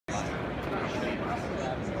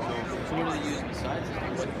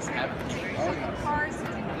have to keep Oh, yeah. Cars,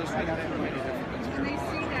 those make many difference. when they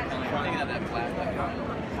see that, Trying out that flat like All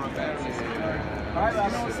right, you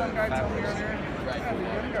know what some guy told me earlier? Right. Yeah, the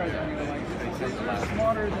young guys are gonna like this. They're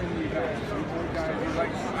smarter than you guys. You old guys are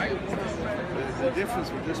like, The difference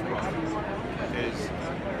with this product is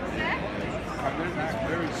it's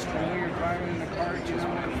very when strong. you're driving in the car, you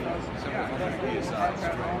know, and stuff. Yeah, PSI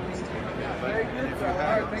strength. But very if good. you All right,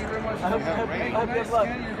 have thank you very much. if you have rain, Hey, good luck.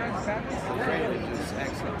 Your guys' happy? the drainage is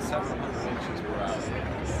excellent, 700 inches per hour.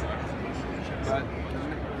 But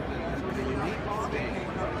the unique thing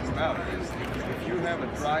about it is if you have a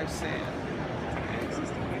dry sand,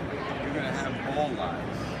 you're going to have ball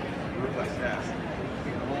lines, look like that.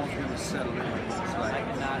 The ball's going to settle in. It's like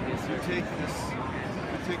you take this,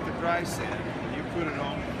 you take the dry sand and you put it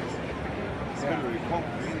on capillary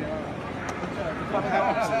concrete. What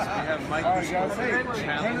happens is we have microscopic Turn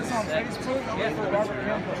channels, this on Facebook. For Robert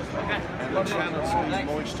Campbell. and the channels hold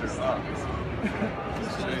moisture up.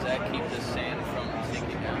 So does that keep the sand from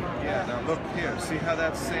sinking down? Yeah, now look here. See how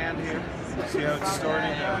that sand here? See how it's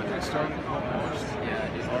starting to become moist Yeah, I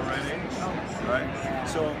do. already? Right?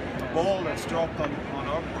 So the ball that's dropped on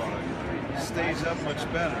our product stays up much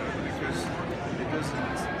better because it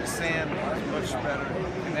doesn't, the sand is much better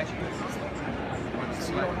connected when it's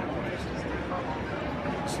slightly moist.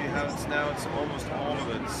 See how it's now, it's almost all of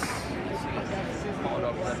it's caught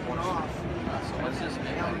up that moisture. So what's this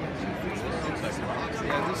made of? This looks like rocks.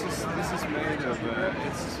 Yeah, this is made of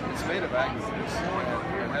it's made of aggregates. It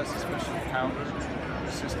has a special powder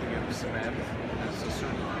consisting of cement. There's a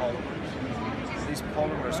certain polymers. These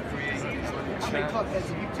polymers create these little channels.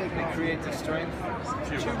 They create the strength to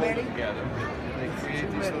hold together. They create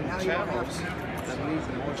these little channels that leave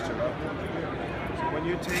the moisture up. So when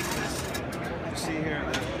you take this, you see here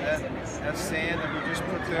that sand that we just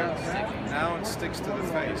put there, now it sticks to the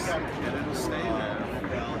face and it'll stay there.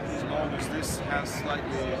 As long as this has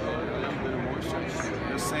slightly a little bit of moisture,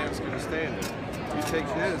 this sand's going to stay there. You take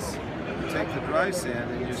this, you take the dry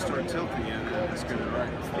sand and you start tilting it and it's going to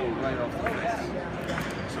fall right off the face.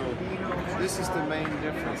 So this is the main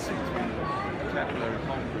difference between capillary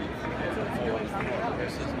concrete and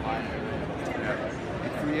This is lighter.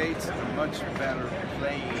 it creates a much better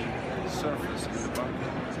playing surface in the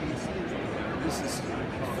bunker. This is,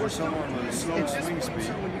 for someone with a slow swing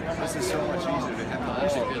speed, this is so much easier to hit the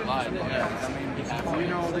That's a ball. good lie. Yeah, I mean, you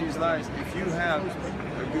know these lies, if you have a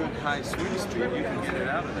good high swing speed, you can get it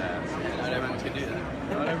out of that. Not everyone can do that.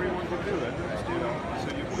 Not everyone can do it, you know.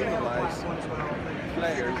 So you penalize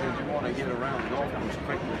players that you want to get around golf course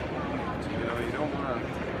quickly. You know, you don't want to.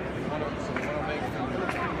 You want to make them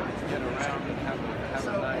get around and have a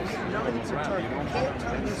nice round. You don't want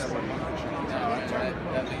them to have a bunker.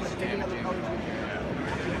 That leads to damaging.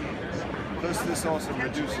 Plus, this also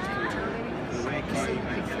reduces the raking and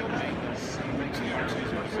maintenance. It makes it much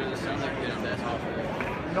easier. So it sounds like you're the best offer.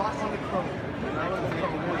 Not on the chrome. Not on the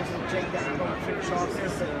chrome. We're going to take that chrome finish off there,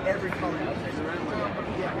 but everything